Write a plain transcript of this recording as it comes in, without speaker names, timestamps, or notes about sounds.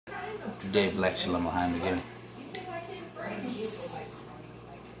Today, Black Shalom L'Chaim again.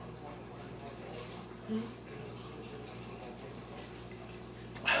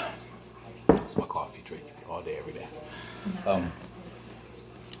 It's my coffee drink all day, every day.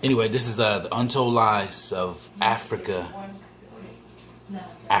 Anyway, this is the untold lies of Africans.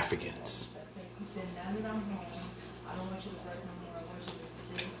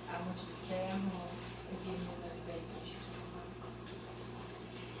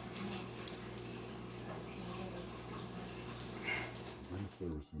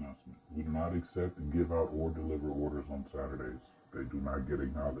 Service announcement. We do not accept and give out or deliver orders on Saturdays. They do not get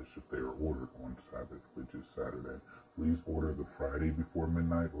acknowledged if they are ordered on Sabbath, which is Saturday. Please order the Friday before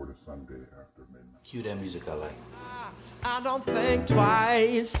midnight or the Sunday after midnight. Cue that music I like. I don't think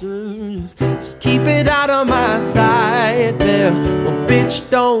twice. Just keep it out of my sight there. Well, bitch,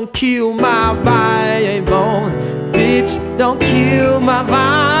 don't kill my vibe. Oh, bitch, don't kill my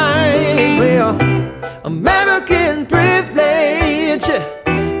vibe. Well, American privilege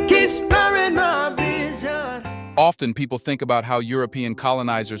keeps blurring my vision. Often people think about how European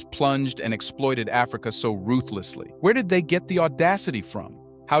colonizers plunged and exploited Africa so ruthlessly. Where did they get the audacity from?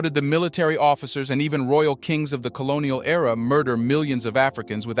 How did the military officers and even royal kings of the colonial era murder millions of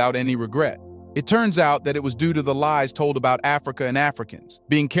Africans without any regret? It turns out that it was due to the lies told about Africa and Africans.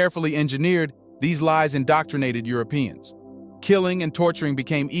 Being carefully engineered, these lies indoctrinated Europeans. Killing and torturing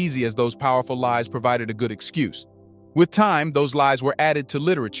became easy as those powerful lies provided a good excuse. With time, those lies were added to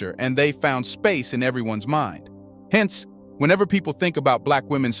literature and they found space in everyone's mind. Hence, whenever people think about black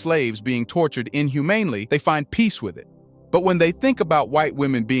women slaves being tortured inhumanely, they find peace with it. But when they think about white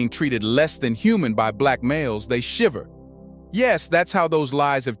women being treated less than human by black males, they shiver. Yes, that's how those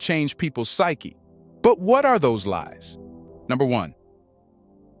lies have changed people's psyche. But what are those lies? Number 1.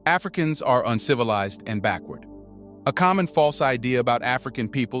 Africans are uncivilized and backward. A common false idea about African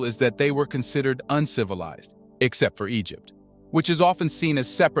people is that they were considered uncivilized, except for Egypt, which is often seen as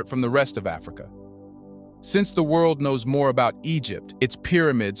separate from the rest of Africa. Since the world knows more about Egypt, its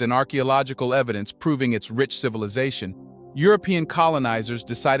pyramids and archaeological evidence proving its rich civilization, European colonizers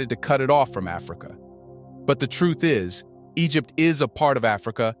decided to cut it off from Africa. But the truth is, Egypt is a part of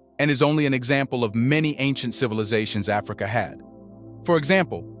Africa and is only an example of many ancient civilizations Africa had. For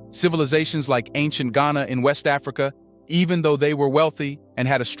example, civilizations like ancient Ghana in West Africa, even though they were wealthy and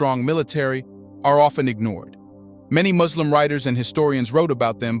had a strong military, are often ignored. Many Muslim writers and historians wrote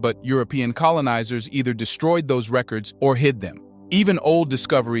about them, but European colonizers either destroyed those records or hid them. Even old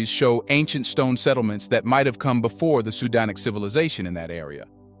discoveries show ancient stone settlements that might have come before the Sudanic civilization in that area.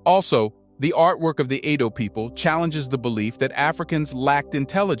 Also, the artwork of the Edo people challenges the belief that Africans lacked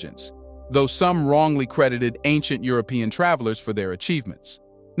intelligence, though some wrongly credited ancient European travelers for their achievements.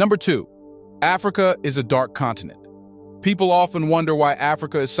 Number 2. Africa is a dark continent. People often wonder why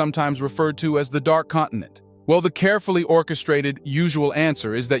Africa is sometimes referred to as the Dark Continent. Well, the carefully orchestrated, usual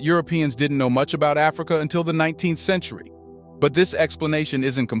answer is that Europeans didn't know much about Africa until the 19th century. But this explanation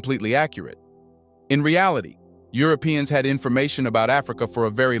isn't completely accurate. In reality, Europeans had information about Africa for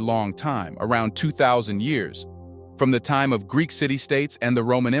a very long time, around 2,000 years, from the time of Greek city-states and the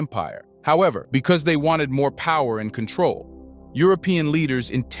Roman Empire. However, because they wanted more power and control, European leaders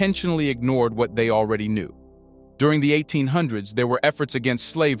intentionally ignored what they already knew. During the 1800s, there were efforts against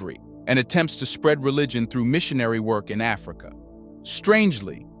slavery and attempts to spread religion through missionary work in Africa.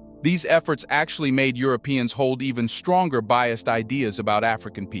 Strangely, these efforts actually made Europeans hold even stronger biased ideas about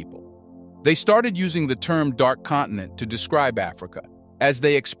African people. They started using the term Dark Continent to describe Africa, as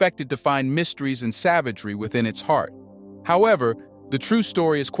they expected to find mysteries and savagery within its heart. However, the true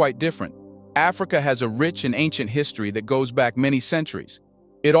story is quite different. Africa has a rich and ancient history that goes back many centuries.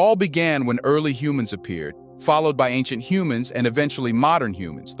 It all began when early humans appeared, followed by ancient humans and eventually modern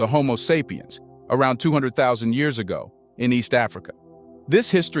humans, the Homo sapiens, around 200,000 years ago in East Africa.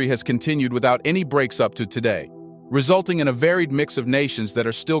 This history has continued without any breaks up to today, resulting in a varied mix of nations that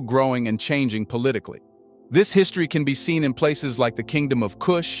are still growing and changing politically. This history can be seen in places like the Kingdom of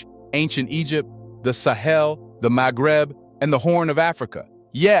Kush, ancient Egypt, the Sahel, the Maghreb, and the Horn of Africa.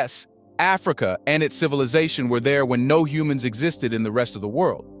 Yes, Africa and its civilization were there when no humans existed in the rest of the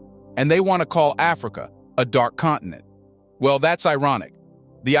world, and they want to call Africa a dark continent. Well, that's ironic.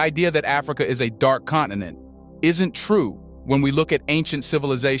 The idea that Africa is a dark continent isn't true when we look at ancient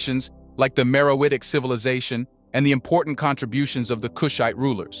civilizations like the Meroitic civilization and the important contributions of the Kushite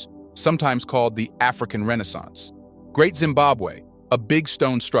rulers, sometimes called the African Renaissance. Great Zimbabwe, a big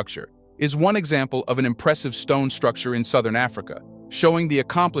stone structure, is one example of an impressive stone structure in southern Africa, showing the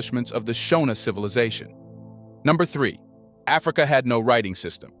accomplishments of the Shona civilization. Number 3. Africa had no writing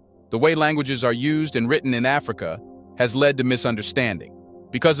system. The way languages are used and written in Africa has led to misunderstanding.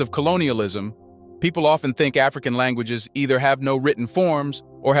 Because of colonialism, people often think African languages either have no written forms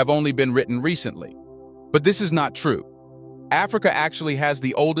or have only been written recently. But this is not true. Africa actually has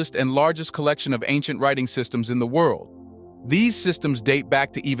the oldest and largest collection of ancient writing systems in the world. These systems date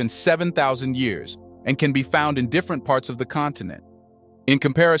back to even 7,000 years and can be found in different parts of the continent. In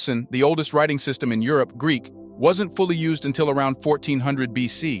comparison, the oldest writing system in Europe, Greek, wasn't fully used until around 1400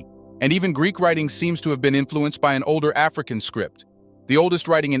 BC, and even Greek writing seems to have been influenced by an older African script. The oldest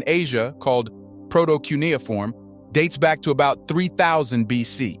writing in Asia, called Proto-Cuneiform, dates back to about 3000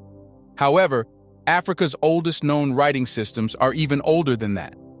 BC. However, Africa's oldest known writing systems are even older than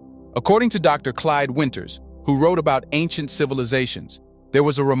that. According to Dr. Clyde Winters, who wrote about ancient civilizations, there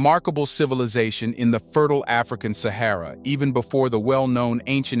was a remarkable civilization in the fertile African Sahara, even before the well-known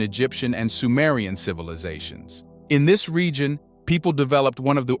ancient Egyptian and Sumerian civilizations. In this region, people developed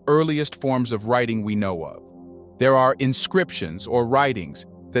one of the earliest forms of writing we know of. There are inscriptions or writings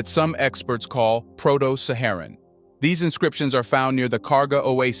that some experts call Proto-Saharan. These inscriptions are found near the Karga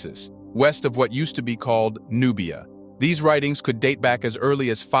Oasis, west of what used to be called Nubia. These writings could date back as early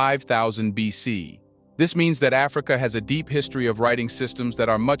as 5000 BC. This means that Africa has a deep history of writing systems that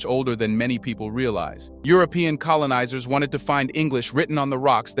are much older than many people realize. European colonizers wanted to find English written on the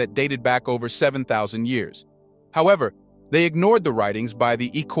rocks that dated back over 7,000 years. However, they ignored the writings by the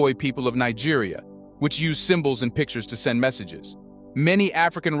Ikoi people of Nigeria, which used symbols and pictures to send messages. Many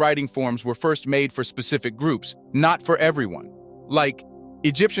African writing forms were first made for specific groups, not for everyone. Like,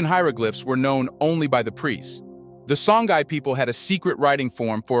 Egyptian hieroglyphs were known only by the priests. The Songhai people had a secret writing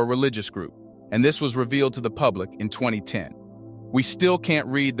form for a religious group, and this was revealed to the public in 2010. We still can't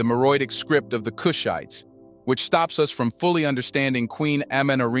read the Meroitic script of the Kushites, which stops us from fully understanding Queen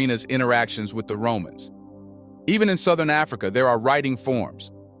Amenorina's interactions with the Romans. Even in southern Africa, there are writing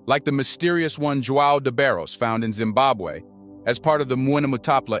forms, like the mysterious one João de Barros found in Zimbabwe as part of the Mwina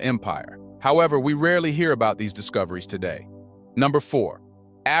Mutapla Empire. However, we rarely hear about these discoveries today. Number 4.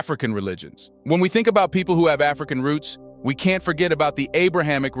 African religions. When we think about people who have African roots, we can't forget about the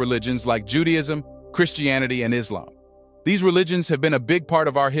Abrahamic religions like Judaism, Christianity, and Islam. These religions have been a big part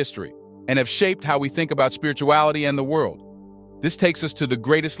of our history and have shaped how we think about spirituality and the world. This takes us to the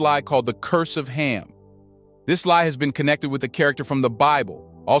greatest lie called the Curse of Ham. This lie has been connected with a character from the Bible,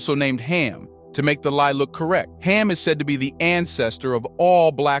 also named Ham, to make the lie look correct. Ham is said to be the ancestor of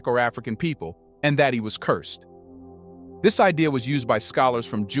all Black or African people, and that he was cursed. This idea was used by scholars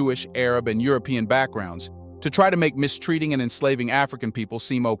from Jewish, Arab, and European backgrounds to try to make mistreating and enslaving African people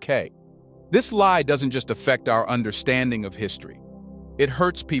seem okay. This lie doesn't just affect our understanding of history. It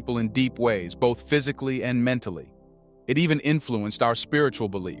hurts people in deep ways, both physically and mentally. It even influenced our spiritual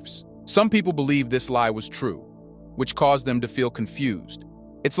beliefs. Some people believe this lie was true, which caused them to feel confused.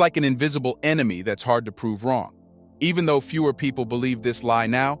 It's like an invisible enemy that's hard to prove wrong. Even though fewer people believe this lie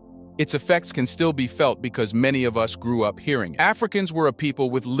now, its effects can still be felt because many of us grew up hearing it. Africans were a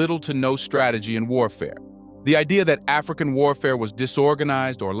people with little to no strategy in warfare. The idea that African warfare was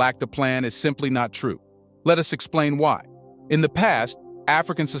disorganized or lacked a plan is simply not true. Let us explain why. In the past,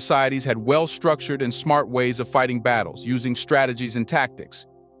 African societies had well-structured and smart ways of fighting battles, using strategies and tactics.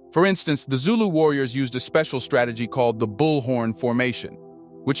 For instance, the Zulu warriors used a special strategy called the bullhorn formation,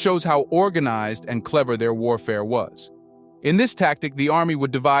 which shows how organized and clever their warfare was. In this tactic, the army would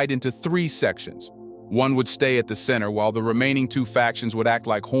divide into 3 sections. One would stay at the center, while the remaining 2 factions would act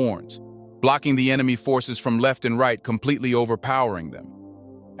like horns, blocking the enemy forces from left and right, completely overpowering them.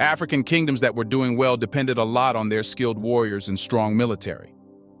 African kingdoms that were doing well depended a lot on their skilled warriors and strong military.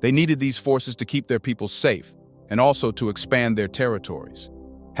 They needed these forces to keep their people safe and also to expand their territories.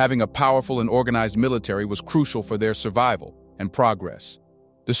 Having a powerful and organized military was crucial for their survival and progress.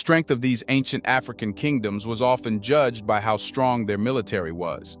 The strength of these ancient African kingdoms was often judged by how strong their military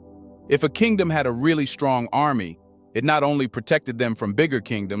was. If a kingdom had a really strong army, it not only protected them from bigger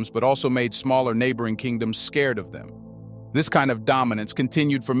kingdoms, but also made smaller neighboring kingdoms scared of them. This kind of dominance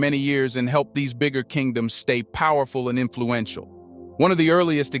continued for many years and helped these bigger kingdoms stay powerful and influential. One of the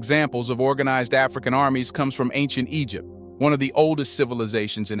earliest examples of organized African armies comes from ancient Egypt, one of the oldest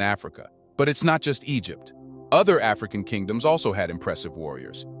civilizations in Africa. But it's not just Egypt. Other African kingdoms also had impressive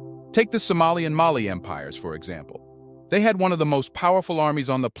warriors. Take the Somali and Mali empires, for example. They had one of the most powerful armies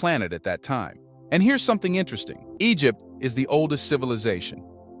on the planet at that time. And here's something interesting. Egypt is the oldest civilization.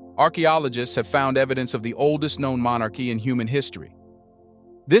 Archaeologists have found evidence of the oldest known monarchy in human history.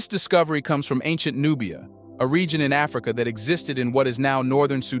 This discovery comes from ancient Nubia, a region in Africa that existed in what is now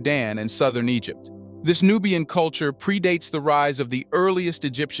northern Sudan and southern Egypt. This Nubian culture predates the rise of the earliest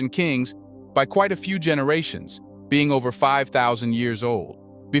Egyptian kings by quite a few generations, being over 5,000 years old.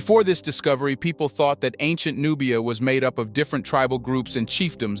 Before this discovery, people thought that ancient Nubia was made up of different tribal groups and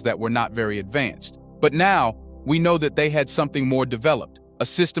chiefdoms that were not very advanced. But now, we know that they had something more developed, a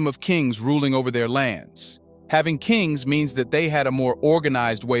system of kings ruling over their lands. Having kings means that they had a more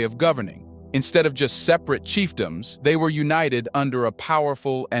organized way of governing. Instead of just separate chiefdoms, they were united under a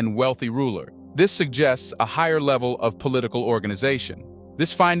powerful and wealthy ruler. This suggests a higher level of political organization.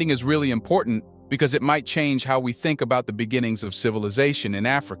 This finding is really important because it might change how we think about the beginnings of civilization in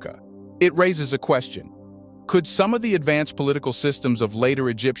Africa. It raises a question. Could some of the advanced political systems of later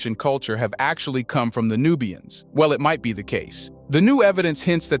Egyptian culture have actually come from the Nubians? Well, it might be the case. The new evidence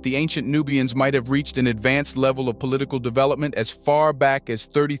hints that the ancient Nubians might have reached an advanced level of political development as far back as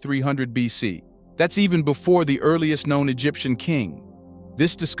 3300 BC. That's even before the earliest known Egyptian king.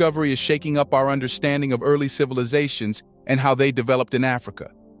 This discovery is shaking up our understanding of early civilizations and how they developed in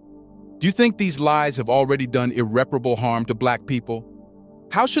Africa. Do you think these lies have already done irreparable harm to Black people?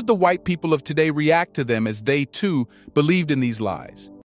 How should the white people of today react to them as they, too, believed in these lies?